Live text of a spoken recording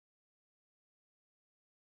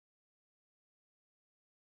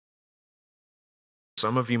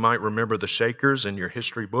Some of you might remember the Shakers in your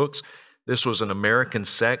history books. This was an American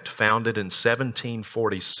sect founded in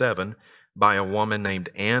 1747 by a woman named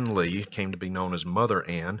Ann Lee, came to be known as Mother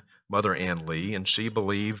Ann Lee, and she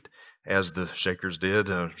believed, as the Shakers did,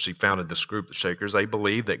 she founded this group, the Shakers, they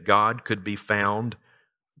believed that God could be found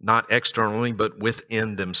not externally, but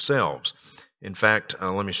within themselves. In fact,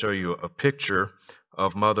 let me show you a picture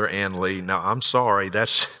of Mother Ann Lee. Now, I'm sorry,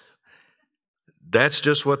 that's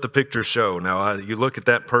just what the pictures show. Now, you look at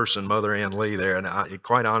that person, Mother Ann Lee there, and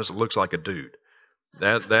quite honestly, it looks like a dude.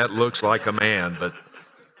 That looks like a man,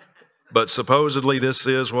 but supposedly this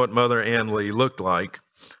is what Mother Ann Lee looked like.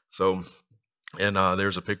 So, and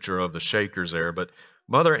there's a picture of the Shakers there. But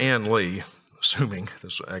Mother Ann Lee, assuming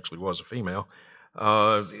this actually was a female,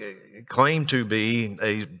 claimed to be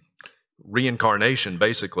a reincarnation,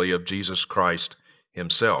 basically, of Jesus Christ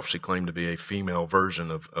himself. She claimed to be a female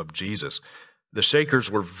version of Jesus. The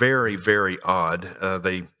Shakers were very, very odd.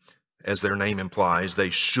 They, as their name implies, they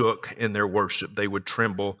shook in their worship. They would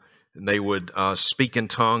tremble, and they would speak in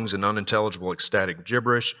tongues and unintelligible ecstatic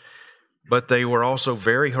gibberish. But they were also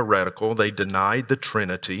very heretical. They denied the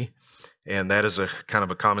Trinity, and that is a kind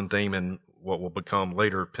of a common theme in what will become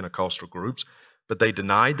later Pentecostal groups. But they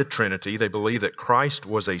denied the Trinity. They believed that Christ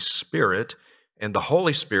was a spirit, and the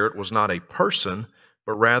Holy Spirit was not a person,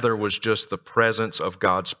 but rather was just the presence of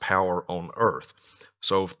God's power on earth.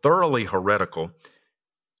 So thoroughly heretical.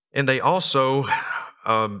 And they also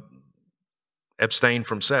abstained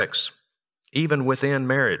from sex, even within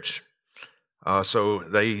marriage. So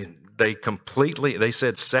they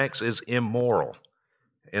said sex is immoral.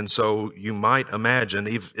 And so you might imagine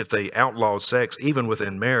if they outlawed sex, even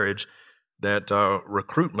within marriage, that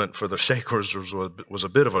recruitment for the Shakers was a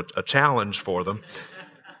bit of a challenge for them.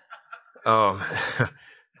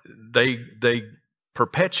 They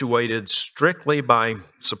perpetuated strictly by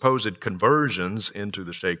supposed conversions into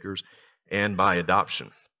the Shakers and by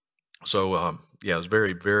adoption. So, yeah, it was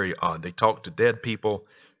very, very odd. They talked to dead people,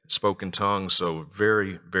 spoke in tongues, so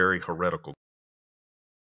very, very heretical.